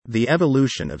The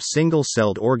evolution of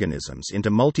single-celled organisms into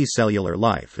multicellular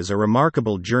life is a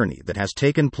remarkable journey that has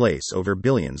taken place over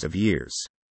billions of years.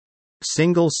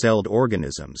 Single-celled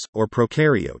organisms, or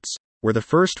prokaryotes, were the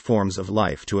first forms of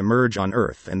life to emerge on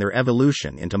Earth, and their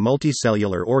evolution into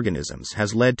multicellular organisms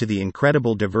has led to the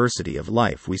incredible diversity of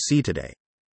life we see today.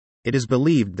 It is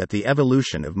believed that the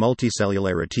evolution of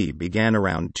multicellularity began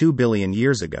around 2 billion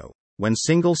years ago, when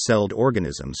single-celled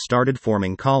organisms started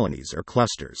forming colonies or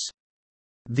clusters.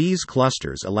 These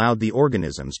clusters allowed the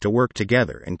organisms to work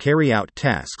together and carry out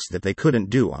tasks that they couldn't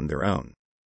do on their own.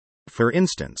 For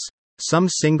instance, some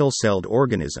single-celled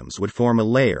organisms would form a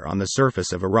layer on the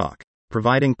surface of a rock,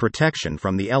 providing protection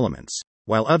from the elements,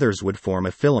 while others would form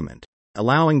a filament,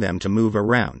 allowing them to move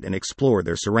around and explore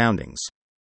their surroundings.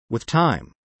 With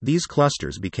time, these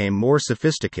clusters became more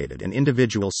sophisticated and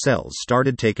individual cells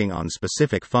started taking on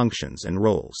specific functions and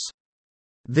roles.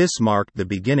 This marked the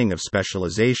beginning of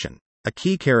specialization, a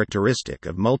key characteristic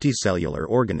of multicellular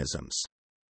organisms.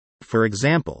 For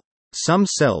example, some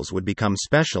cells would become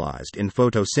specialized in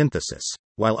photosynthesis,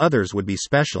 while others would be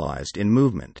specialized in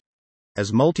movement.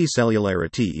 As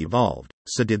multicellularity evolved,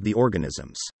 so did the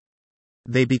organisms.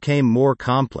 They became more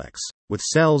complex, with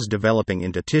cells developing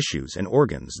into tissues and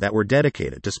organs that were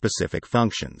dedicated to specific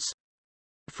functions.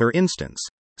 For instance,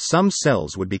 some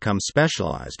cells would become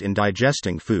specialized in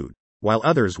digesting food, while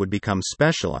others would become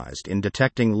specialized in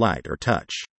detecting light or touch.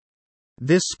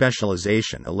 This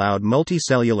specialization allowed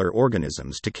multicellular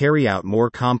organisms to carry out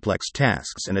more complex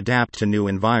tasks and adapt to new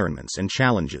environments and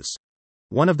challenges.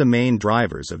 One of the main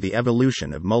drivers of the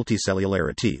evolution of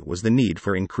multicellularity was the need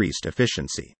for increased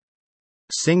efficiency.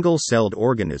 Single-celled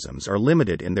organisms are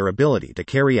limited in their ability to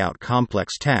carry out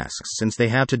complex tasks since they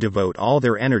have to devote all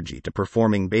their energy to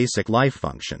performing basic life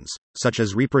functions, such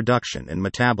as reproduction and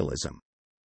metabolism.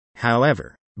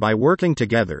 However, by working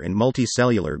together in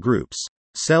multicellular groups,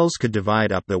 cells could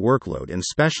divide up the workload and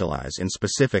specialize in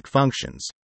specific functions,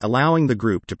 allowing the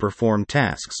group to perform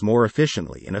tasks more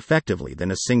efficiently and effectively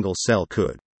than a single cell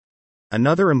could.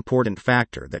 Another important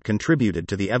factor that contributed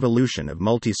to the evolution of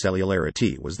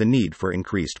multicellularity was the need for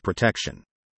increased protection.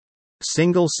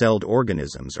 Single-celled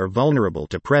organisms are vulnerable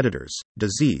to predators,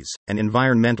 disease, and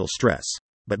environmental stress,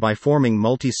 but by forming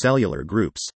multicellular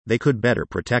groups, they could better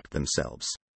protect themselves.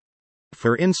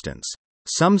 For instance,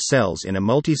 some cells in a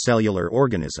multicellular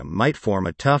organism might form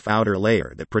a tough outer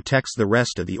layer that protects the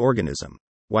rest of the organism,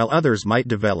 while others might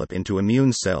develop into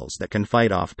immune cells that can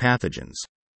fight off pathogens.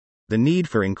 The need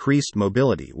for increased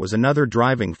mobility was another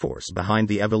driving force behind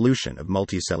the evolution of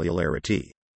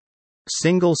multicellularity.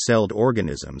 Single-celled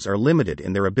organisms are limited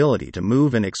in their ability to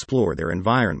move and explore their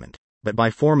environment, but by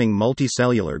forming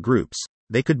multicellular groups,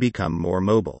 they could become more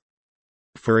mobile.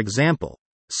 For example,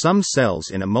 some cells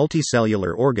in a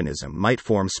multicellular organism might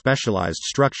form specialized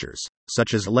structures,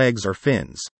 such as legs or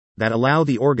fins, that allow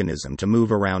the organism to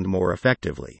move around more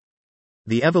effectively.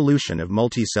 The evolution of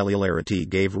multicellularity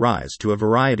gave rise to a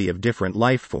variety of different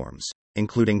life forms,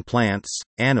 including plants,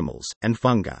 animals, and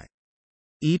fungi.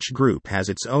 Each group has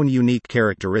its own unique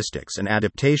characteristics and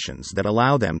adaptations that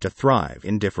allow them to thrive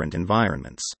in different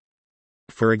environments.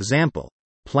 For example,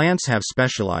 plants have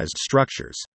specialized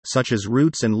structures, such as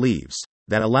roots and leaves,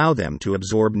 that allow them to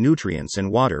absorb nutrients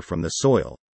and water from the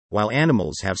soil, while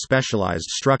animals have specialized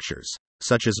structures,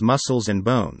 such as muscles and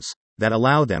bones, that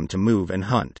allow them to move and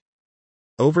hunt.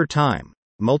 Over time,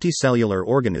 multicellular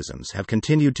organisms have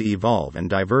continued to evolve and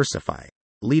diversify,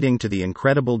 leading to the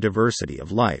incredible diversity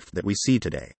of life that we see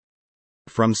today.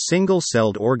 From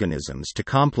single-celled organisms to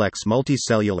complex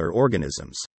multicellular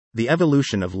organisms, the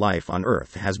evolution of life on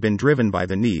Earth has been driven by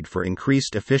the need for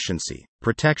increased efficiency,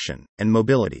 protection, and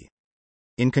mobility.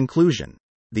 In conclusion,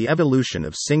 the evolution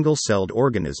of single-celled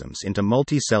organisms into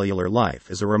multicellular life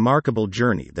is a remarkable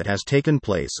journey that has taken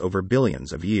place over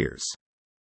billions of years.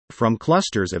 From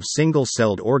clusters of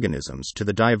single-celled organisms to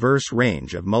the diverse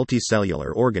range of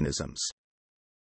multicellular organisms.